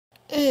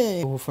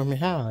Hey, from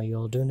how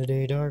y'all doing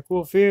today? Dark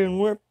Wolf here, and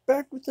we're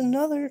back with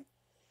another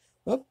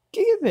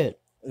Gigabit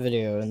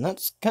video, and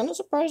that's kind of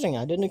surprising.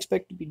 I didn't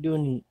expect to be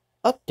doing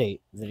an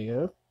update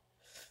video,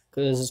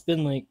 because it's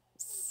been like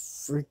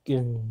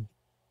freaking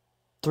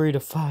 3 to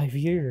 5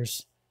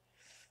 years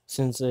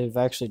since they've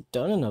actually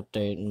done an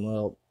update, and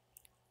well,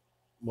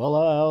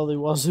 voila, the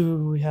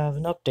wazoo, we have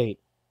an update,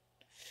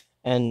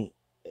 and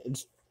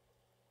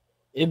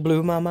it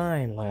blew my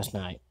mind last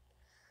night,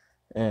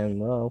 and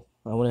well,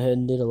 I went ahead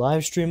and did a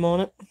live stream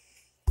on it.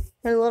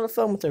 Had a lot of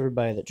fun with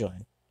everybody that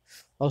joined.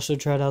 Also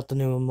tried out the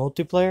new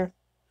multiplayer.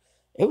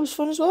 It was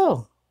fun as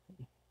well.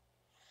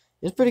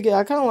 It's pretty good.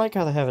 I kind of like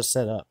how they have it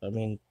set up. I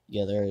mean,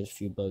 yeah, there is a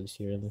few bugs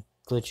here and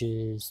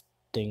glitches,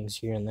 things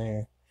here and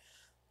there.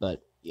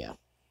 But, yeah,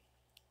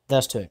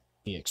 that's to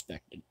be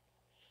expected.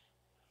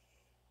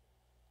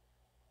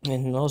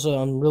 And also,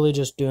 I'm really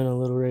just doing a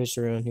little race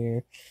around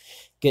here,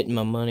 getting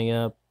my money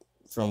up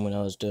from when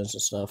I was doing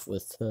some stuff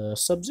with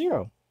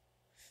Sub-Zero.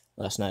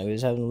 Last night, we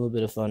was having a little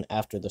bit of fun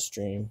after the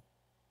stream.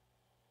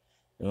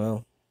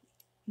 Well,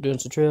 doing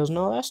some trails and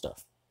all that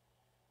stuff.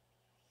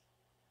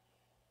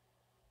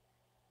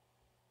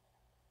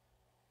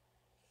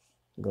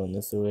 Going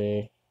this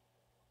way.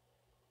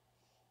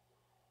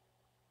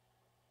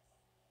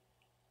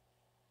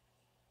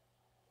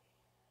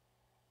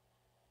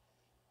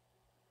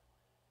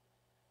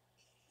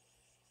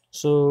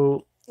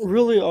 So,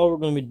 really all we're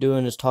going to be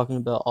doing is talking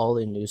about all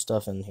the new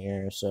stuff in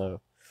here.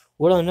 So,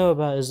 what I know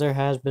about is there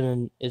has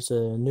been it's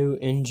a new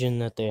engine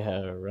that they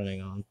have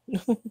running on.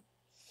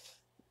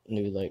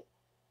 New, like,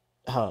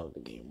 how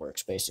the game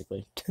works,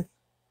 basically.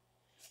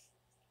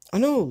 I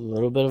know a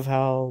little bit of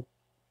how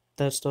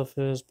that stuff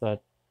is,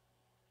 but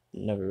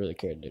never really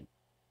cared to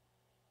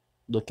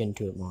look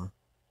into it more.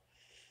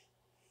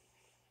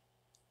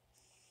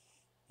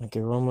 Okay,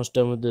 we're almost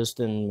done with this,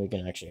 then we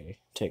can actually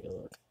take a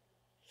look.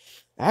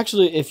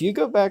 Actually, if you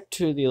go back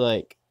to the,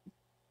 like,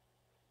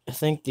 I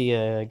think the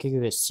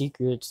Gigabit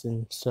Secrets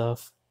and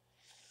stuff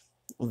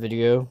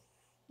video,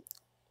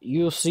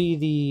 you'll see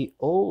the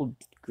old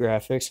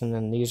graphics, and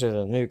then these are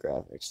the new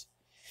graphics.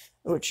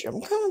 Which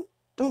I'm kind of,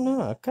 don't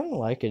know, I kind of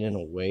like it in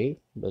a way,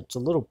 but it's a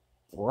little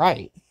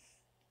bright.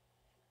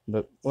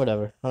 But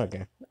whatever, I don't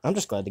care. I'm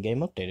just glad the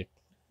game updated.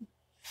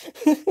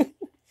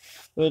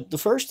 But the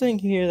first thing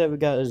here that we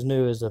got is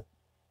new is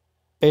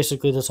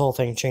basically this whole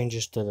thing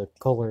changes to the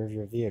color of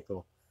your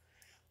vehicle.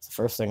 It's the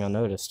first thing I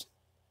noticed.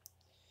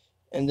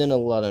 And then a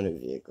lot of new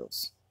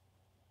vehicles.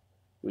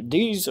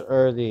 This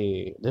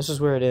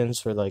is where it ends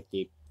for like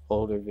the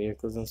older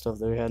vehicles and stuff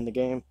that we had in the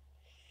game.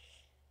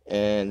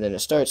 And then it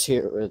starts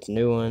here with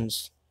new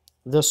ones.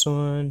 This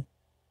one,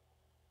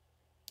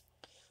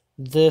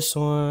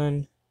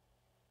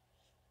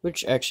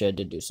 which actually I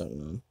did do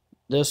something on.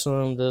 This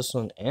one,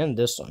 and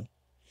this one.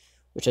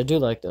 Which I do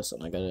like this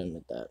one, I gotta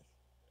admit that.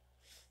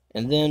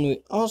 And then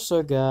we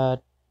also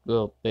got,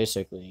 well,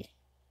 basically,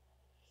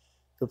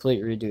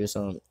 complete redos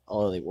on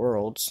all of the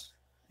worlds.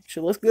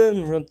 Actually, let's go ahead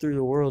and run through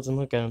the worlds and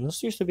look at them.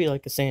 This used to be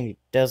like a sandy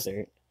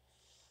desert.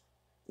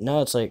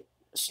 Now it's like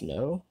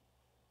snow,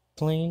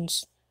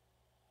 plains.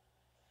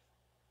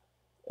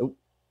 Oh,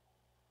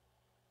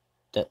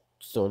 that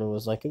sort of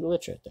was like a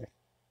glitch right there.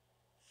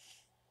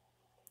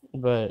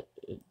 But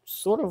it's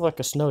sort of like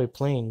a snowy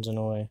plains in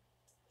a way.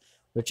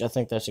 Which I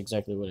think that's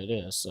exactly what it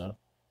is, so.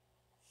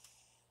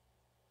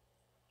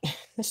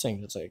 This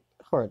thing is like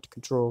hard to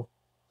control.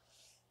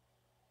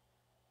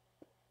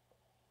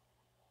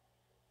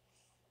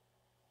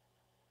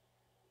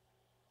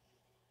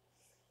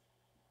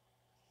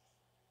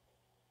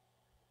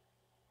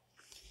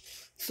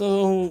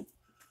 So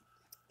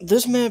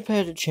this map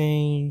had to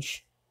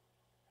change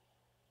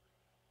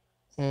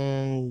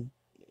and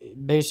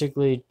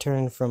basically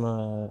turned from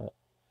a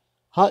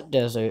hot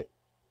desert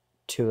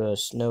to a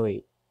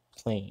snowy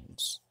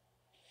plains.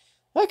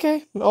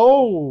 Okay.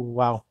 Oh,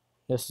 wow.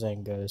 This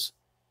thing goes.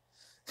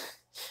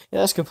 Yeah,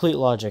 that's complete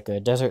logic. A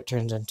desert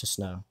turns into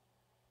snow.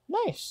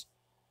 Nice.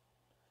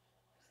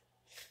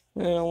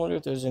 And I wonder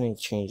if there's any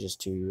changes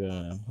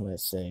to,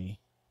 let's say,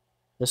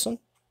 this one.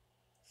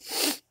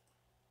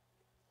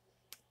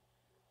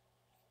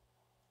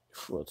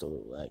 Well, it's a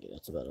little laggy.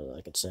 That's about all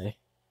I could say.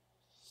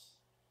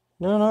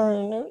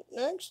 No,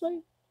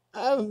 actually,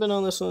 I haven't been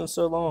on this one in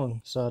so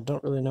long, so I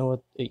don't really know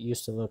what it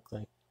used to look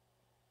like.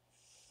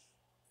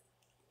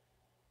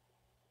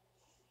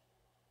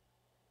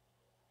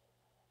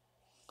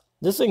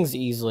 This thing's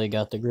easily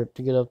got the grip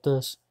to get up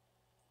this.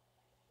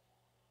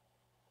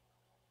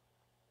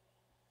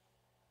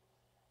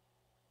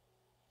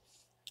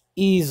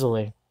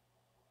 Easily.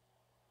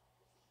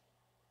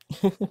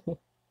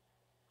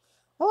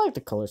 I like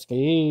the color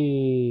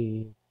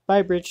scheme.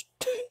 Bye, Bridge.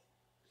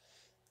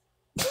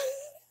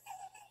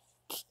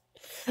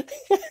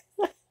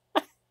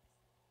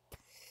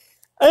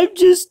 I'm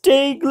just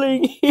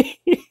dangling here.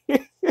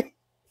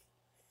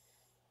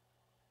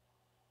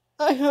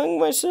 I hung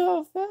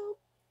myself out.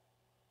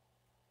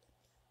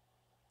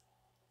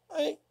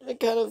 I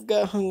kind of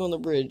got hung on the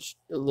bridge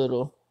a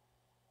little.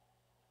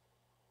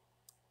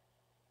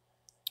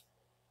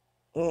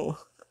 Oh.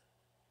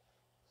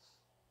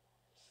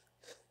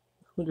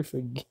 wonder if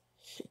I...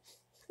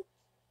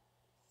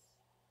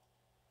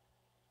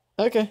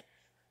 Okay.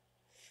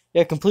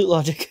 Yeah, complete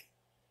logic.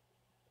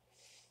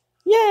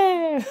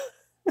 Yeah!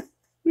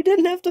 We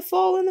didn't have to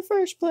fall in the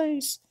first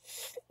place.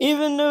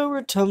 Even though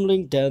we're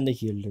tumbling down the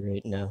hill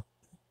right now.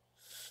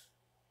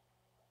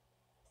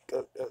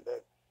 Go, go, go.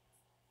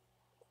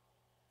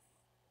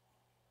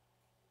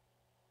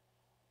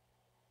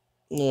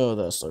 Oh,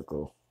 that's so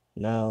cool.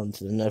 Now on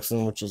to the next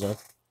one, which is, I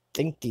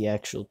think, the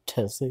actual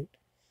test site.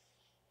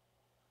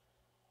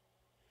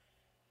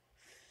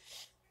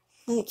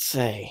 Let's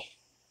see.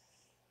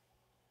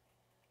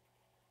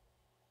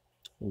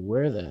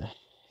 Where the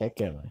heck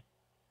am I?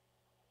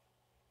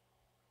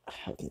 I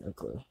have no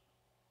clue.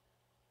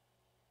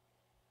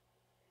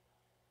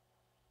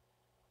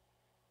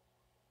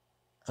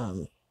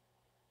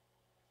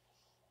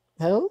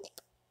 Help?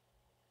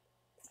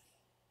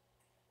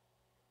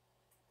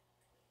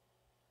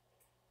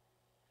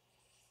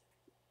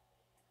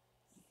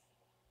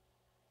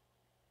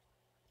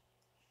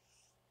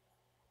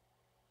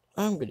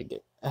 I'm gonna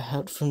get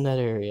out from that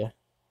area.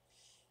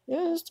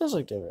 Yeah, this does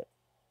look different.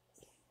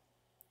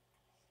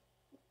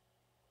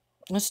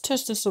 Let's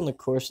test this on the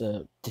course.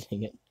 Dang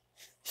it.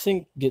 This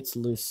thing gets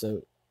loose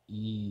so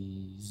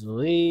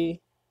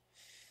easily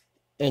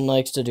and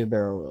likes to do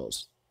barrel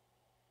rolls.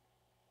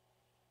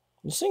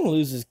 This thing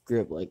loses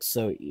grip like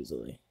so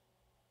easily.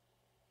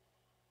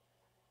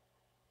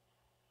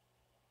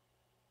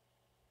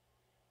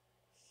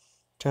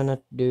 Try not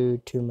to do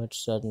too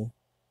much sudden.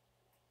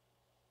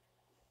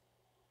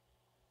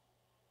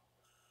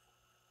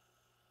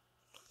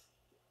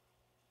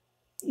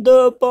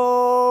 The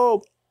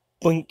ball!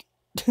 Boink.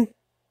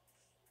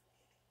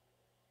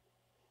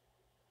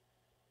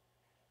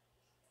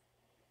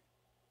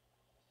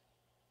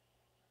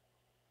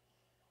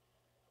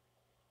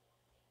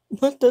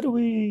 What did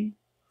we?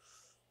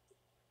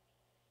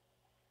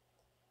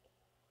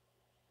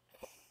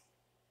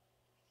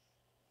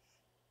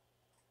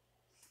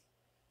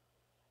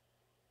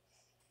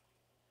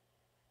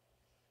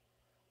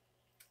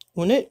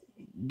 When it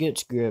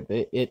gets grip,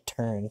 it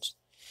turns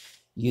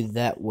you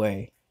that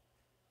way.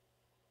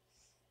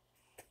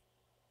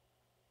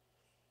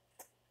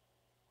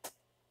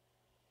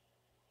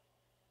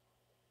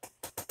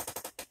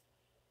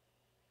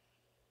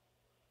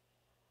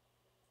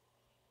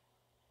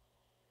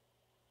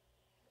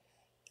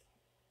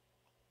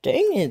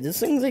 Dang it,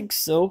 this thing's like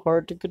so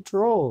hard to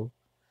control.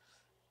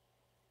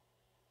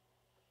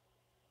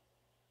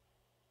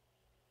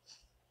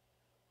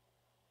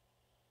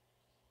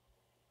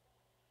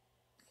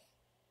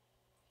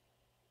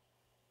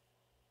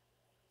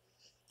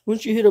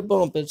 Once you hit a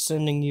bump, it's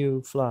sending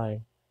you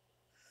flying.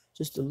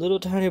 Just a little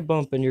tiny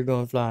bump and you're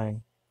going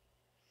flying.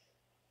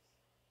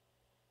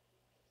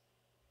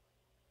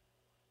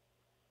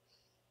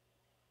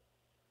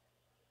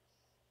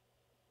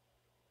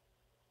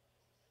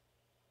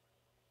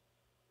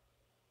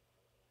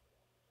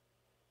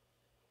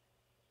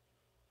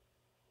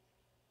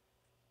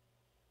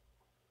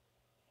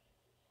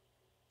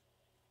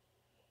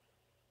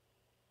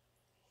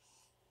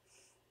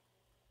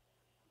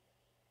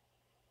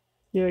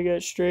 Yeah, I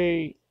got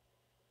straight.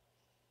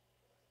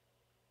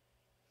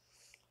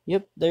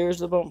 Yep, there's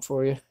the bump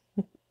for you.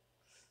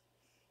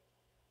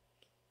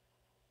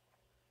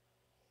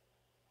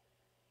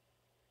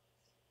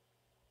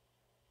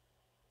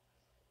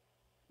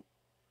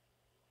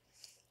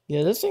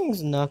 Yeah, this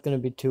thing's not going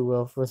to be too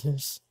well for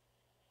this.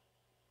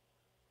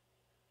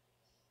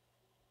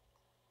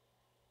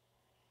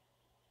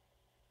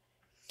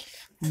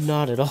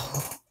 Not at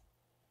all.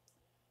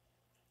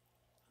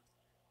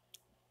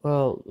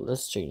 Well,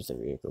 let's change the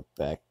vehicle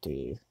back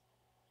to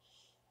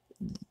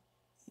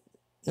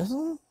this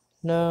one?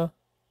 No,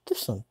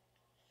 this one.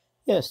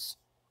 Yes.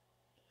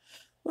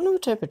 Wonder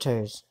what type of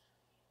tires.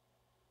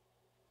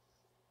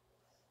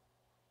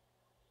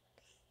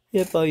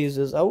 Yep, I'll use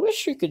this. I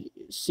wish you could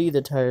see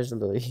the tires a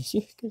little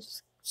easier.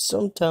 It's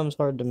sometimes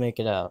hard to make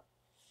it out.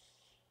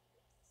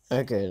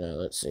 Okay, now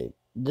let's see.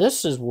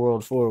 This is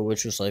World 4,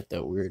 which was like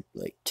that weird,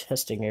 like,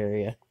 testing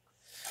area.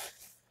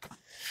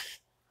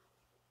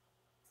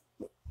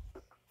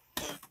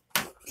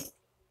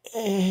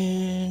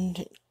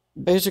 And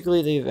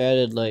basically they've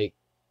added, like,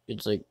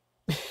 it's like,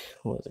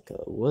 what is it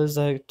called? What is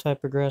that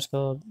type of grass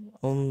called?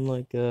 On,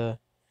 like,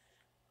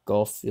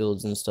 golf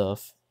fields and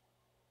stuff.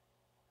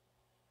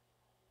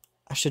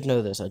 I should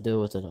know this. I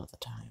deal with it all the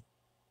time.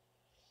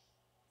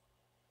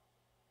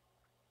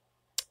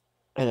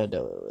 And I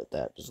deal with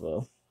that as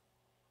well.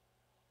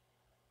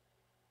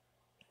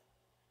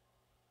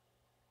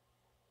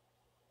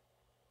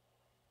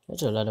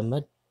 That's a lot of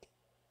mud.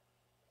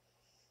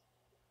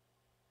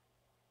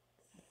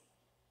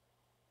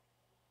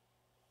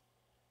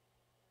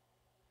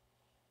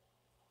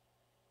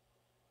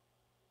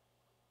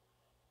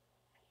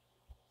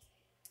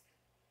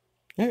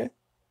 Okay.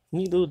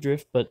 Neat little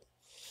drift, but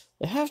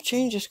they have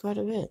changed this quite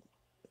a bit.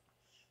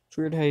 It's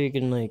weird how you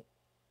can, like,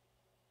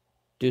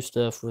 do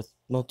stuff with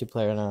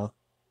multiplayer now.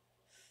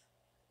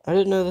 I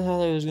didn't know how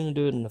they was going to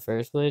do it in the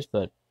first place,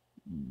 but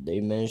they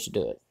managed to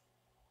do it.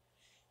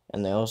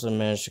 And they also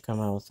managed to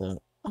come out with an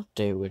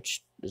update,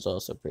 which is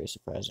also pretty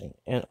surprising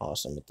and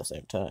awesome at the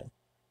same time.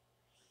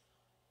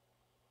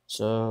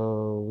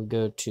 So we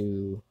go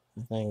to,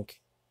 I think,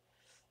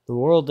 the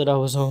world that I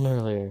was on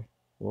earlier,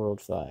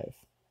 World 5.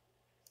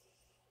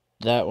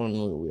 That one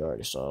we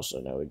already saw, so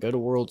now we go to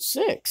World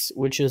 6,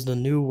 which is the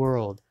new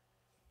world.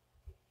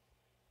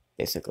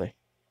 Basically.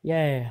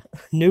 Yeah,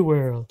 new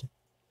world.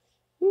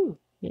 Woo,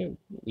 yeah,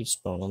 we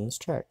spawn on this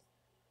track.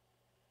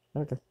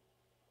 Okay.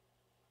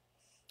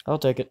 I'll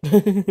take it.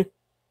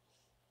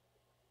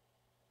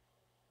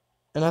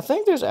 And I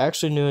think there's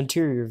actually new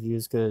interior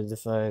views, because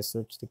if I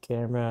switch the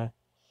camera,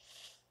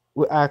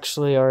 we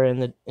actually are in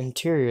the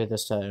interior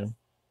this time.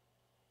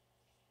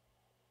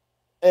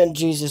 And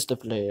Jesus, the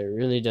player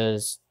really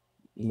does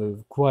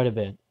move quite a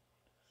bit.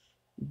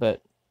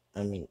 But,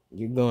 I mean,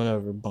 you're going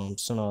over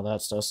bumps and all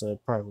that stuff, so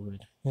it probably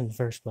would in the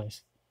first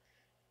place.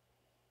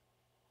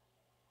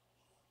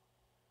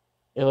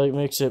 It, like,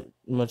 makes it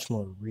much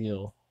more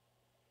real.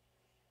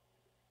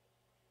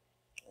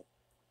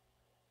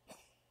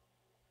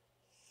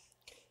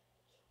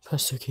 I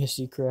still can't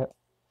see crap.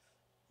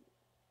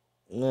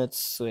 Let's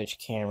switch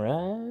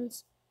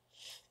cameras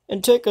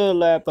and take a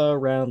lap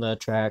around the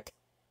track.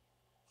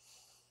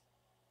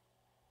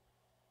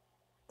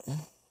 I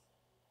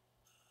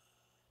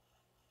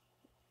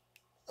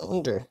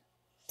wonder.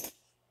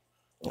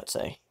 Let's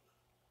say.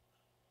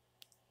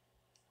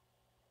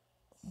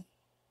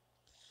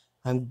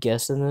 I'm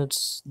guessing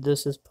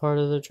this is part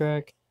of the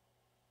track.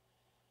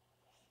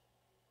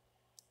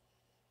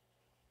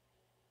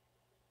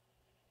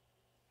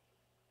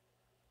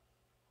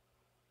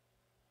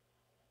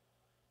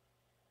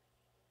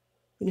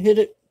 And hit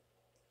it.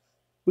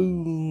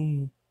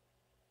 Boom.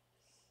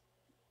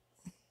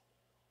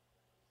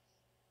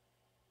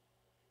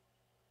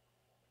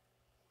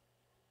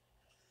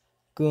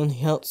 Go on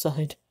the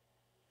outside.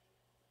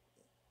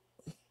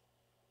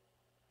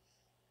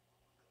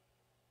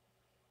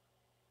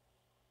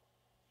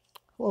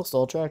 Lost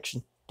all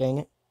traction. Dang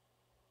it.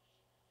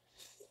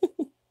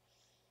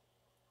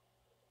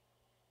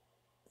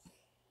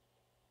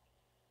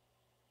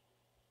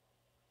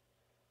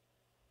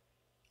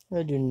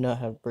 I do not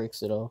have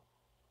brakes at all.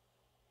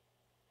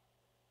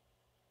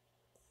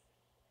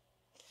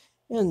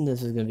 And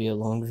this is going to be a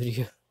long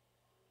video.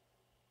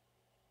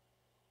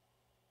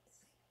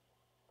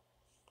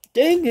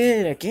 Dang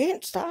it, I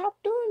can't stop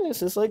doing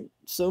this. It's like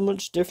so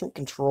much different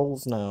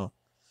controls now.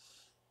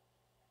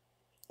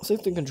 I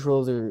think the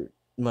controls are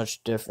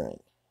much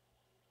different.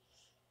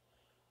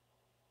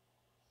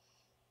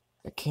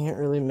 I can't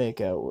really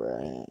make out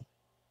where I am.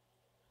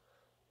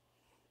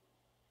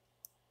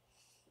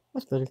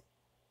 That's better.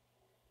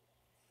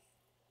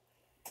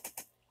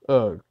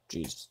 Oh,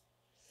 jeez.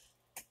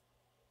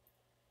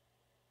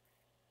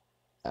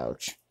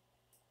 Ouch.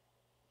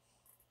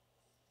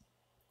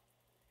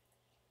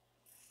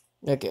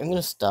 Okay, I'm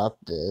gonna stop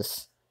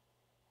this.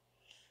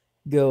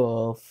 Go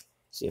off.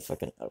 See if I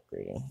can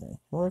upgrade anything.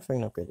 I wonder if I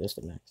can upgrade this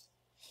to max.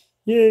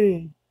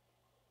 Yay!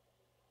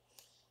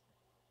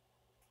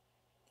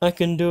 I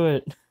can do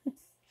it.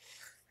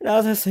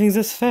 Now this thing's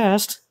this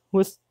fast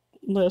with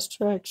less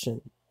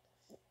traction.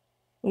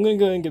 I'm gonna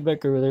go and get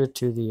back over there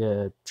to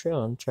the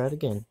trail and try it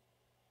again.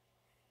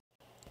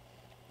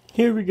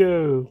 Here we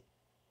go.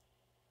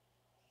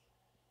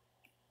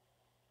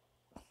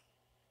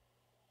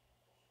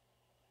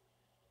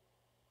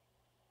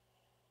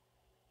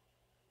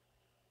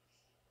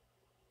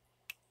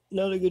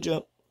 Not a good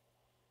jump.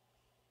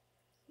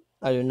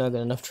 I do not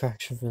get enough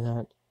traction for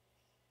that.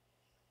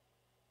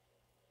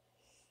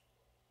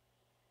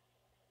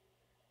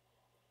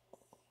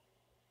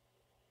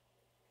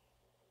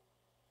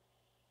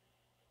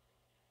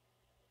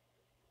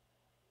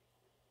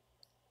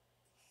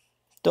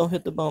 Don't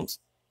hit the bumps.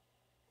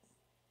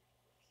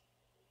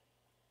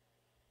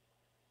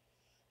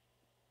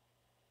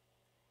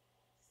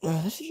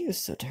 Oh, this view is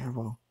so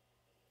terrible.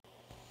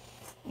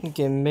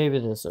 Okay, maybe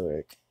this will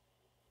work.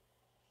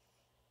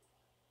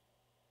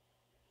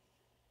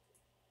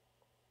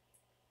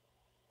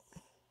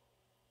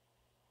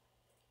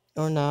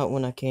 Or not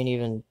when I can't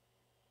even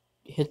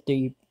hit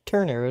the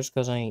turn arrows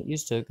because I ain't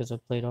used to it because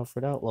I've played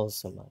Offroad Outlaws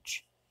so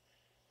much.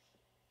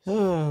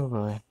 Oh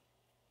boy.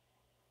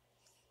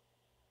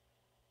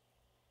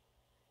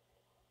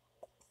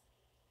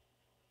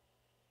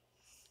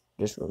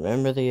 Just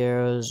remember the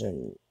arrows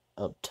and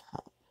up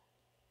top.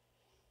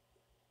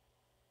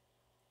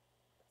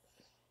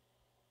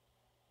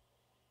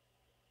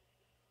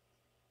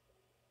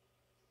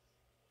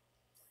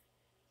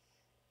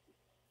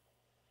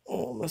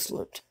 Oh, almost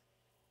slipped.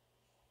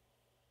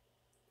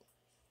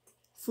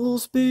 Full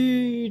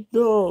speed!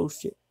 Oh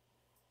shit.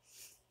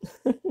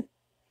 Go,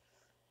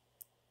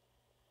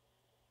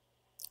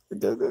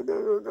 go, go,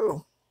 go,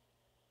 go.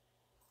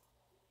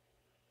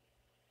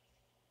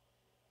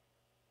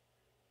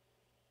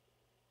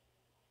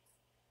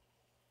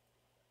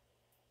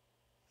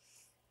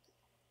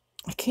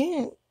 I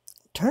can't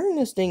turn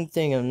this thing.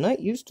 I'm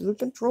not used to the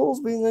controls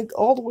being like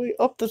all the way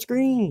up the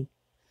screen.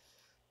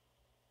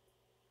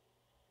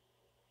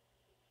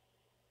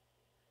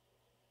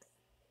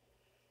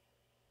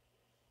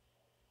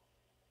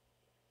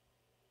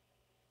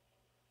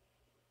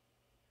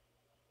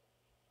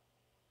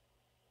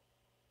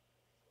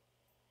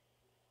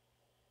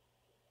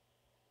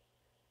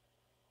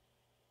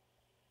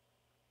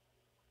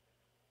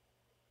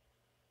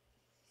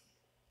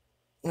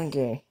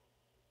 Okay.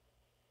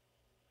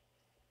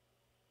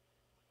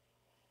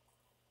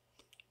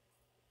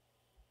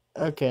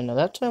 Okay, now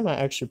that time I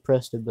actually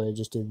pressed it, but it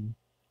just didn't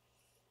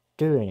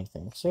do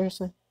anything.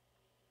 Seriously?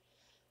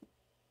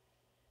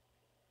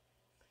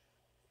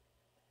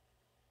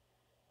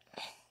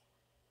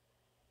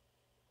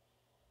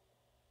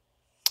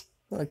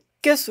 I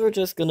guess we're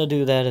just gonna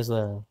do that as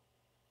well.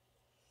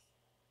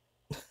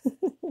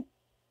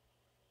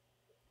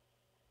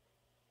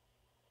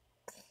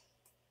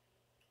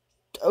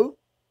 Oh,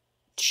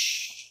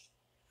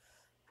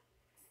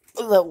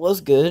 well, that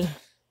was good.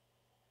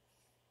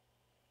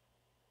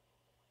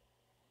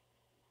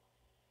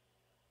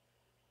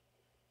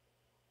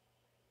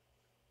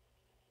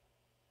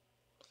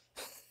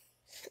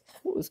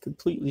 That was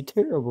completely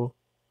terrible.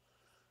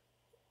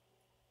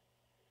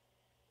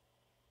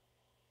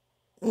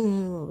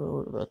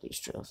 What about these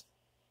trails?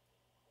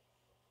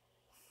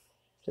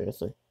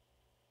 Seriously.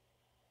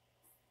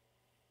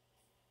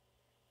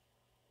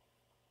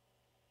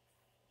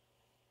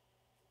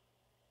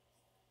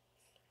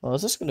 Oh,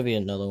 is this gonna be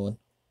another one?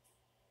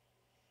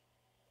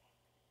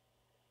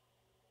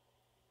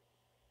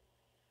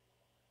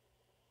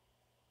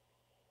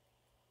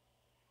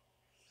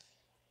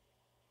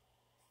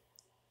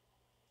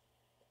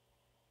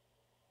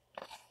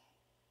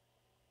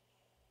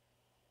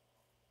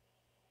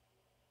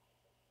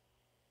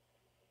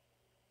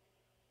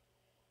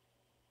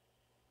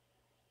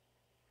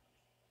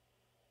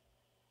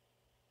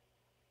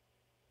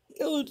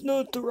 No, it's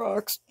not the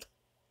rocks.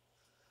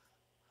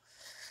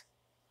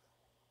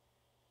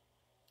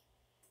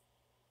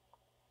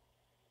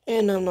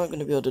 And I'm not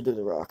gonna be able to do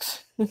the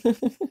rocks.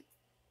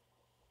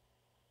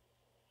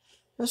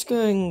 Let's go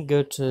ahead and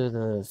go to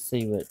the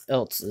see what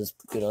else is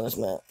good on this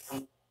map.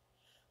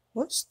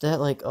 What's that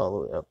like all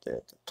the way up there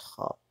at the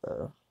top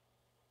though?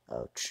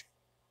 Ouch.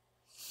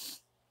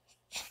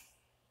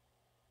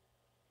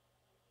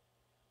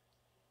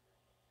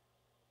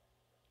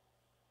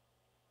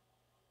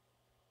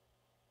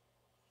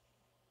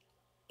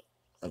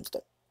 I'm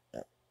stuck.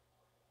 Yeah.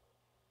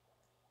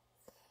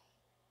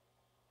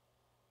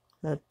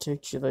 That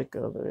takes you like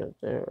all the way up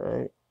there,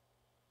 right?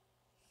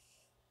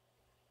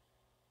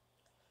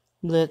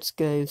 Let's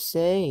go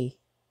see.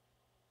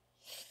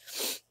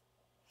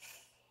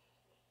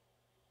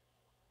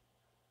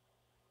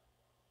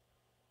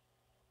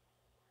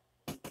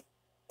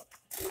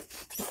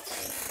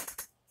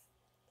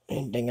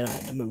 And dang it, I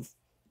had to move.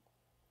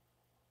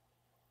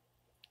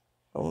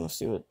 I want to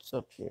see what's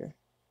up here.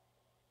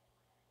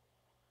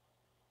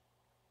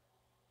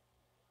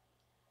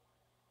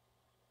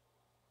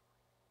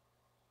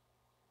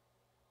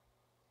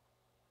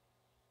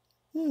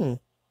 Hmm.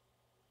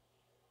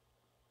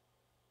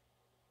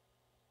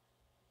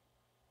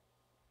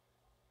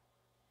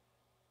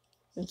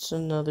 It's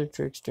another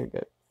trickster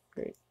guy.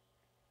 Great.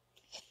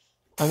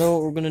 I know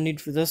what we're gonna need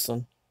for this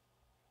one.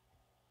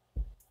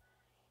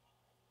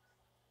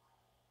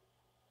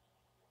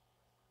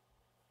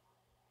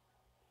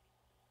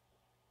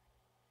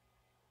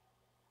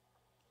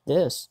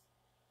 This.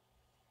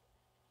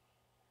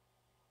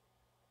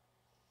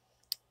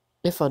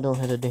 If I don't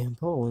hit a damn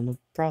pole in the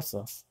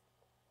process.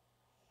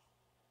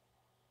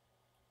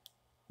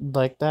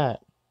 Like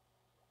that.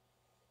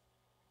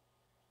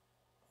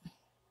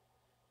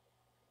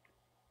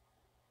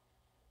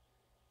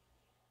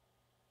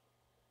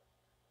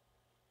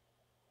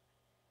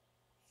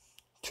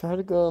 Try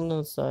to go on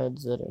those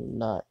sides that are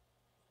not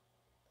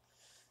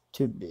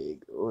too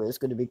big, or it's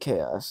gonna be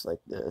chaos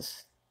like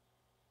this.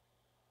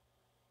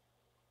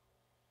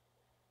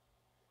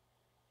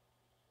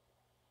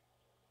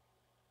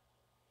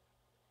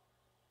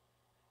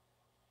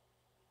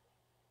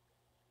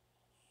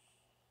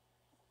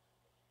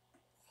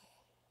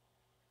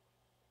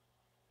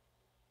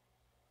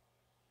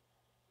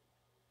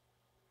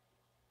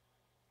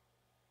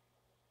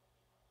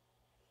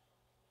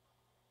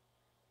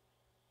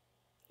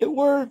 It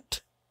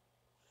worked!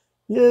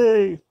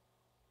 Yay!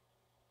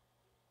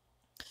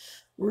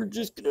 We're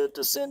just gonna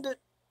descend it.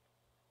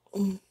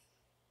 I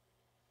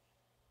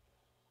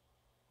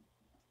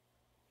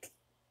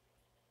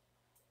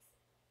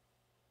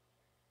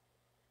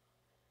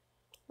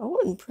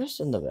wasn't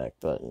pressing the back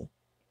button.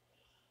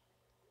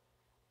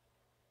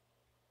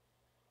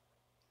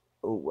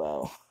 Oh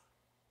wow.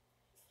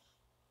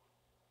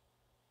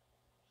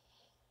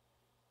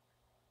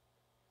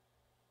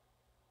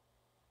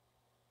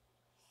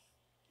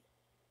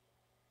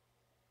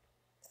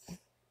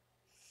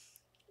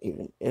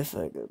 Even if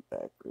I go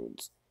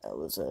backwards,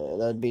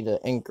 that'd be the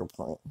anchor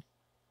point.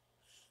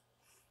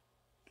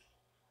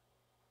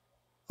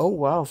 Oh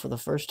wow, for the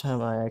first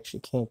time I actually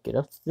can't get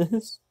up to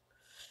this.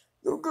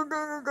 Go, go, go,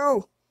 go,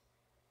 go!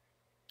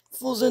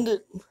 Full send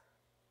it!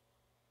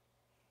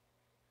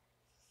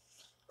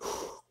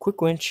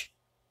 Quick winch.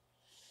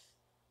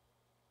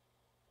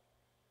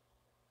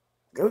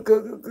 Go,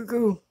 go, go, go,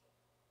 go!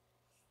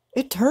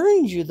 It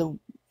turns you, the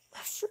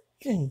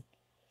freaking.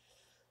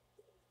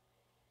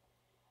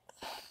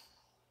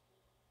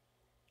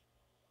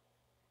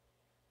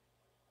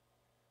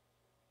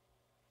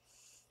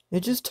 It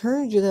just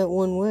turned you that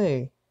one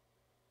way.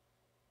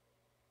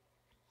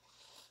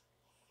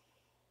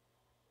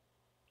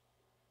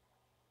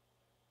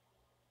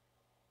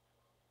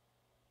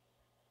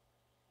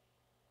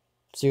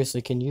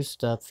 Seriously, can you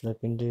stop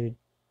flipping, dude?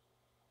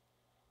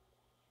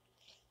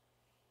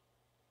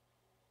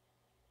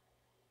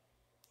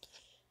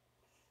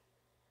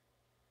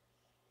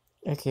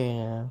 Okay,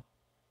 now.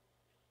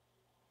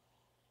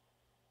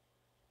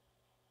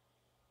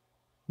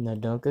 No,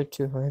 don't go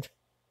too hard.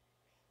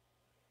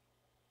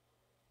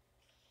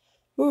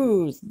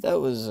 Ooh, that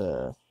was,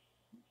 a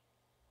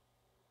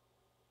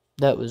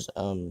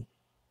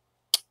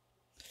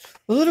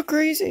little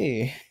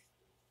crazy.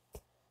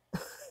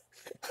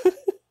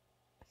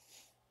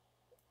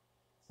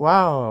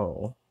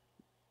 Wow.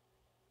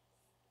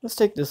 Let's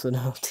take this one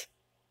out.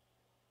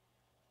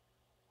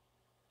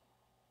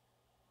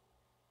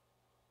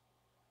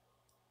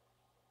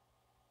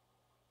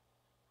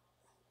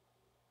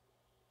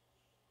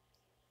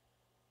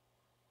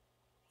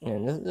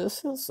 Man,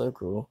 this feels so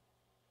cool.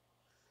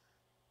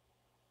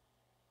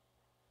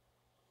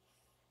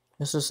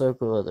 This is so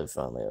cool that they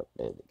finally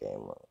updated the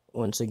game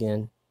once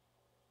again.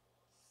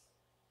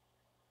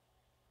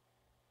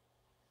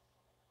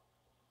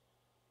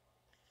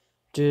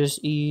 Just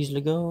easily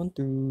going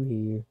through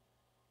here.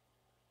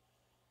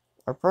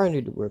 I probably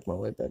need to work my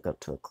way back up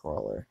to a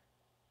crawler.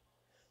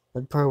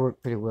 That'd probably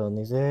work pretty well in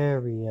these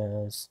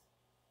areas.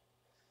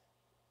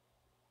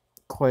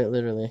 Quite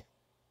literally.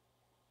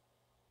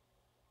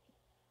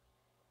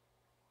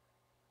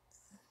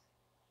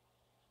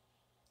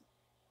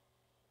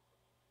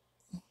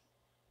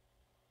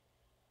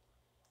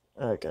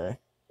 Okay.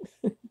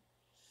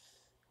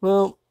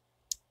 Well,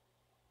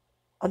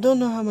 I don't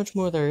know how much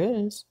more there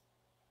is.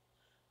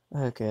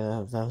 Okay,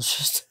 that was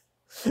just...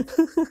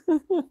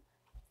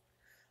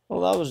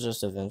 well, that was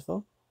just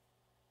eventful.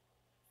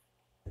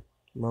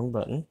 Wrong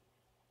button.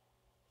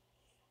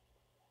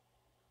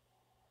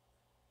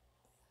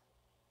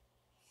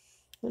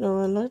 You know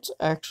what, let's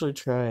actually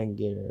try and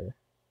get her.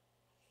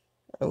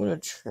 I'm gonna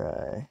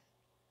try.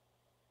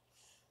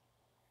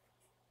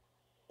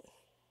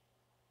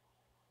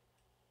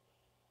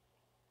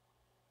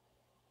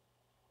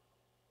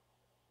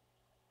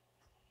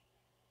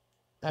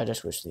 I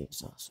just wish the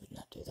exhaust would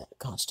not do that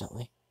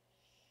constantly.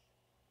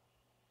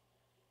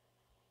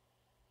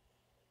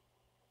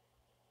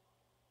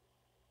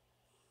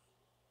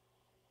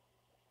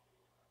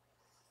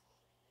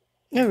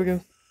 There we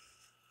go.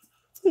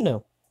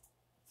 No.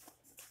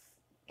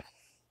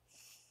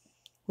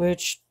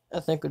 Which I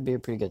think would be a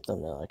pretty good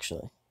thumbnail,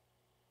 actually.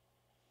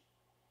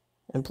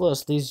 And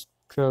plus, these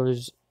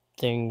colors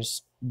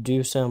things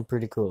do sound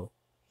pretty cool.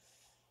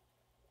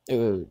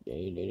 Ooh.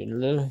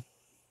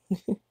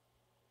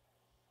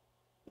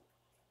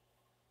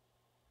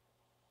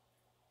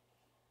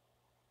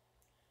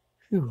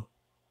 Phew.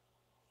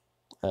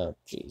 Oh,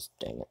 jeez,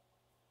 dang it.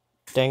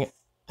 Dang it.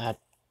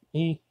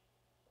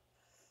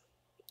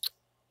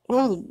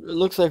 Well, it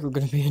looks like we're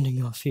going to be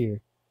ending off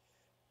here.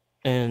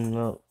 And,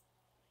 well,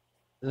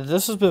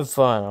 this has been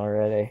fun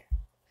already.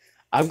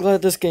 I'm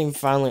glad this game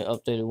finally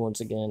updated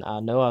once again. I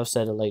know I've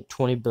said it like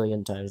 20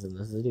 billion times in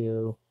this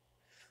video,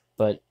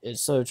 but it's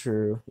so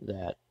true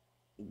that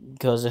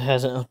because it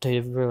hasn't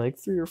updated for like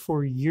 3 or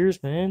 4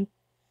 years, man.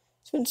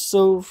 It's been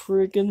so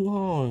freaking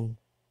long.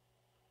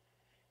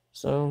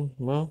 So,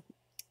 well,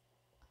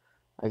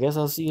 I guess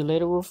I'll see you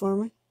later, Wolf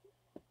Army.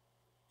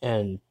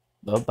 And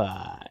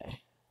bye-bye.